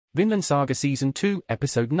Vinland Saga Season 2,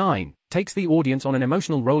 Episode 9, takes the audience on an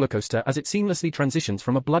emotional rollercoaster as it seamlessly transitions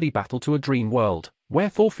from a bloody battle to a dream world, where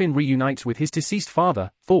Thorfinn reunites with his deceased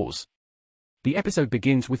father, Thors. The episode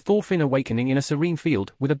begins with Thorfinn awakening in a serene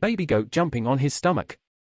field with a baby goat jumping on his stomach.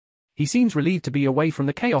 He seems relieved to be away from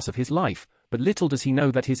the chaos of his life, but little does he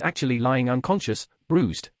know that he's actually lying unconscious,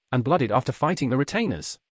 bruised, and bloodied after fighting the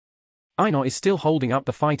retainers. Einar is still holding up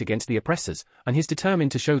the fight against the oppressors, and he's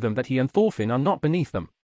determined to show them that he and Thorfinn are not beneath them.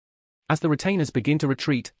 As the retainers begin to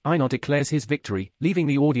retreat, Einar declares his victory, leaving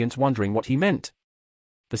the audience wondering what he meant.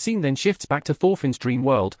 The scene then shifts back to Thorfinn's dream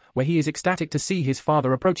world, where he is ecstatic to see his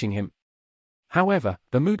father approaching him. However,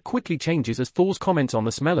 the mood quickly changes as Thors comments on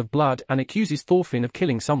the smell of blood and accuses Thorfinn of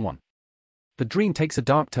killing someone. The dream takes a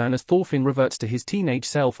dark turn as Thorfinn reverts to his teenage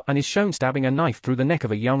self and is shown stabbing a knife through the neck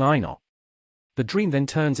of a young Einar. The dream then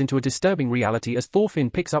turns into a disturbing reality as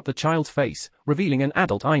Thorfinn picks up the child's face, revealing an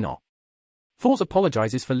adult Einar. Thors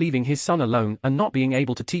apologizes for leaving his son alone and not being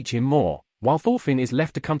able to teach him more, while Thorfinn is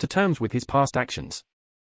left to come to terms with his past actions.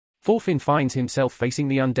 Thorfinn finds himself facing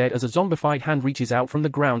the undead as a zombified hand reaches out from the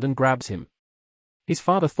ground and grabs him. His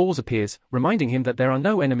father Thors appears, reminding him that there are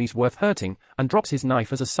no enemies worth hurting, and drops his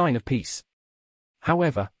knife as a sign of peace.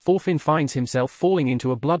 However, Thorfinn finds himself falling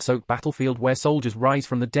into a blood-soaked battlefield where soldiers rise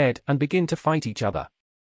from the dead and begin to fight each other.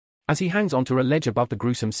 As he hangs onto a ledge above the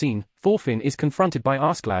gruesome scene, Thorfinn is confronted by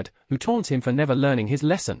Askeladd, who taunts him for never learning his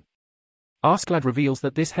lesson. Askeladd reveals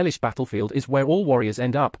that this hellish battlefield is where all warriors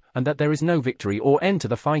end up, and that there is no victory or end to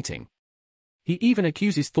the fighting. He even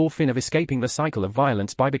accuses Thorfinn of escaping the cycle of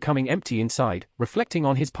violence by becoming empty inside, reflecting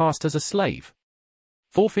on his past as a slave.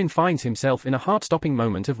 Thorfinn finds himself in a heart-stopping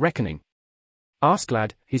moment of reckoning.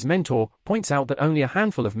 Askeladd, his mentor, points out that only a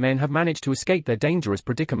handful of men have managed to escape their dangerous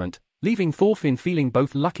predicament, leaving Thorfinn feeling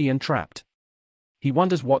both lucky and trapped. He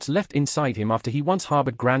wonders what's left inside him after he once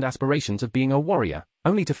harbored grand aspirations of being a warrior,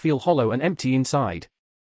 only to feel hollow and empty inside.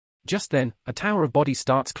 Just then, a tower of bodies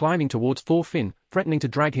starts climbing towards Thorfinn, threatening to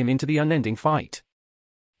drag him into the unending fight.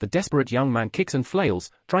 The desperate young man kicks and flails,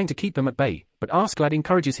 trying to keep them at bay, but Askeladd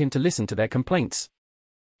encourages him to listen to their complaints.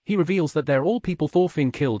 He reveals that they're all people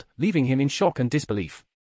Thorfinn killed, leaving him in shock and disbelief.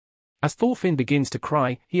 As Thorfinn begins to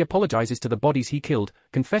cry, he apologizes to the bodies he killed,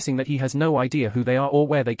 confessing that he has no idea who they are or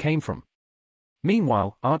where they came from.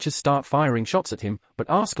 Meanwhile, archers start firing shots at him, but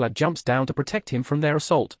Askeladd jumps down to protect him from their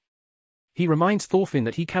assault. He reminds Thorfinn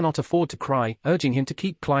that he cannot afford to cry, urging him to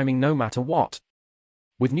keep climbing no matter what.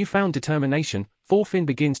 With newfound determination, Thorfinn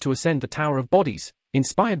begins to ascend the Tower of Bodies,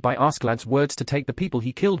 inspired by Askeladd's words to take the people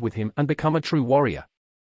he killed with him and become a true warrior.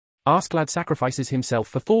 Askeladd sacrifices himself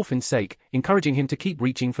for Thorfinn's sake, encouraging him to keep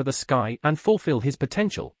reaching for the sky and fulfill his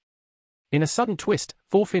potential. In a sudden twist,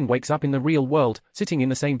 Thorfinn wakes up in the real world, sitting in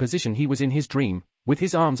the same position he was in his dream, with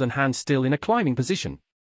his arms and hands still in a climbing position.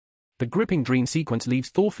 The gripping dream sequence leaves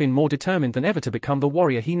Thorfinn more determined than ever to become the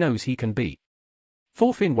warrior he knows he can be.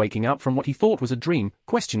 Thorfinn waking up from what he thought was a dream,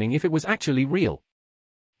 questioning if it was actually real.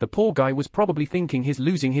 The poor guy was probably thinking he's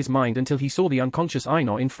losing his mind until he saw the unconscious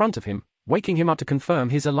Einar in front of him, waking him up to confirm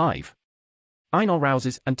he's alive. Einar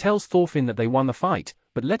rouses and tells Thorfinn that they won the fight,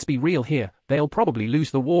 but let's be real here, they'll probably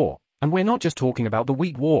lose the war, and we're not just talking about the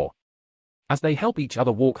weak war. As they help each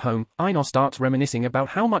other walk home, Einar starts reminiscing about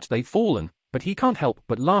how much they've fallen, but he can't help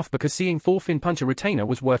but laugh because seeing Thorfinn punch a retainer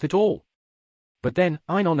was worth it all. But then,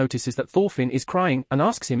 Einar notices that Thorfinn is crying and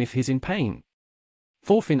asks him if he's in pain.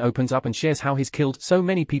 Thorfinn opens up and shares how he's killed so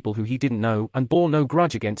many people who he didn't know and bore no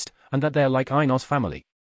grudge against, and that they're like Einar's family.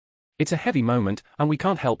 It's a heavy moment, and we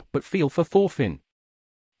can't help but feel for Thorfinn.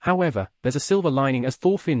 However, there's a silver lining as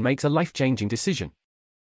Thorfinn makes a life-changing decision.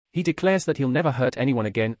 He declares that he'll never hurt anyone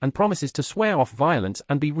again and promises to swear off violence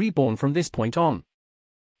and be reborn from this point on.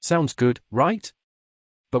 Sounds good, right?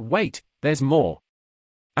 But wait, there's more.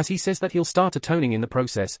 As he says that he'll start atoning in the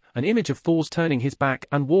process, an image of Thors turning his back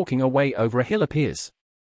and walking away over a hill appears.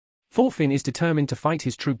 Thorfinn is determined to fight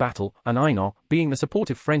his true battle, and Einar, being the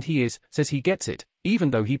supportive friend he is, says he gets it,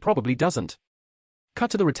 even though he probably doesn't.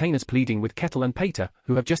 Cut to the retainers pleading with Ketil and Peter,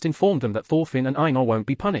 who have just informed them that Thorfinn and Einar won't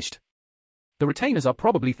be punished. The retainers are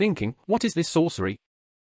probably thinking, what is this sorcery?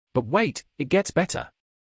 But wait, it gets better.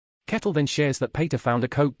 Ketil then shares that Peter found a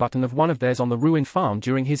coat button of one of theirs on the ruined farm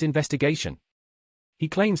during his investigation. He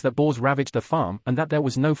claims that boars ravaged the farm and that there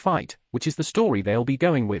was no fight, which is the story they'll be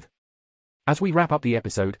going with. As we wrap up the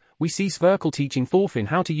episode, we see Sverkel teaching Thorfinn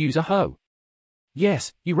how to use a hoe.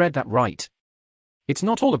 Yes, you read that right. It's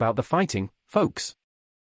not all about the fighting, folks.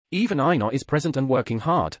 Even Einar is present and working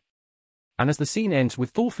hard. And as the scene ends with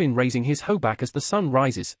Thorfinn raising his hoe back as the sun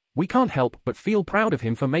rises, we can't help but feel proud of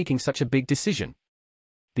him for making such a big decision.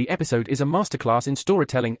 The episode is a masterclass in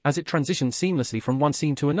storytelling as it transitions seamlessly from one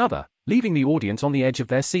scene to another, leaving the audience on the edge of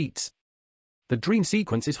their seats. The dream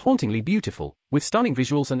sequence is hauntingly beautiful, with stunning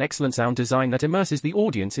visuals and excellent sound design that immerses the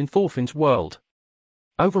audience in Thorfinn's world.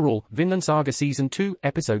 Overall, Vinland Saga Season 2,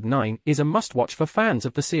 Episode 9 is a must-watch for fans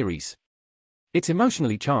of the series. It's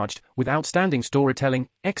emotionally charged, with outstanding storytelling,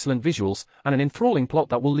 excellent visuals, and an enthralling plot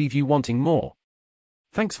that will leave you wanting more.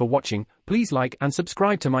 Thanks for watching. Please like and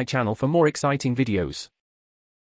subscribe to my channel for more exciting videos.